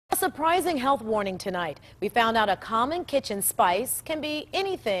surprising health warning tonight. We found out a common kitchen spice can be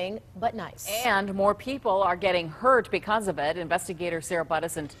anything but nice. And more people are getting hurt because of it. Investigator Sarah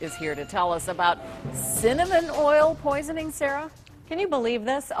Buttison is here to tell us about cinnamon oil poisoning. Sarah? Can you believe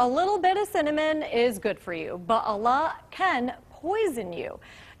this? A little bit of cinnamon is good for you, but a lot can poison you.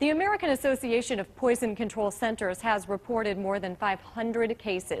 The American Association of Poison Control Centers has reported more than 500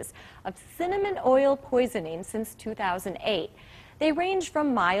 cases of cinnamon oil poisoning since 2008. They range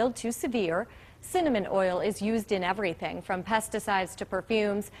from mild to severe. Cinnamon oil is used in everything from pesticides to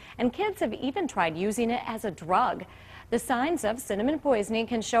perfumes, and kids have even tried using it as a drug. The signs of cinnamon poisoning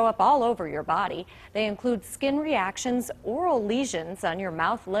can show up all over your body. They include skin reactions, oral lesions on your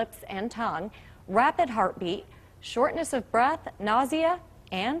mouth, lips, and tongue, rapid heartbeat, shortness of breath, nausea,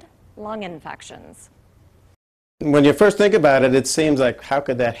 and lung infections. When you first think about it, it seems like, how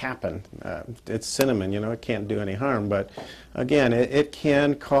could that happen? It's cinnamon, it can't do any harm. But again, it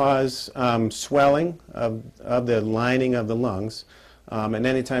can cause swelling of the lining of the lungs. And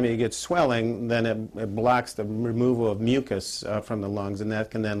anytime you get swelling, then it blocks the removal of mucus from the lungs, and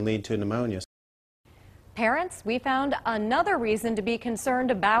that can then lead to pneumonia. Parents, we found another reason to be concerned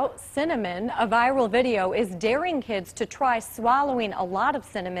about cinnamon. A viral video is daring kids to try swallowing a lot of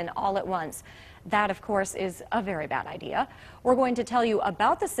cinnamon all at once. That, of course, is a very bad idea. We're going to tell you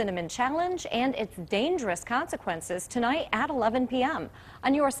about the Cinnamon Challenge and its dangerous consequences tonight at 11 p.m.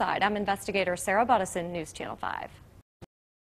 On your side, I'm investigator Sarah Buttison, News Channel 5.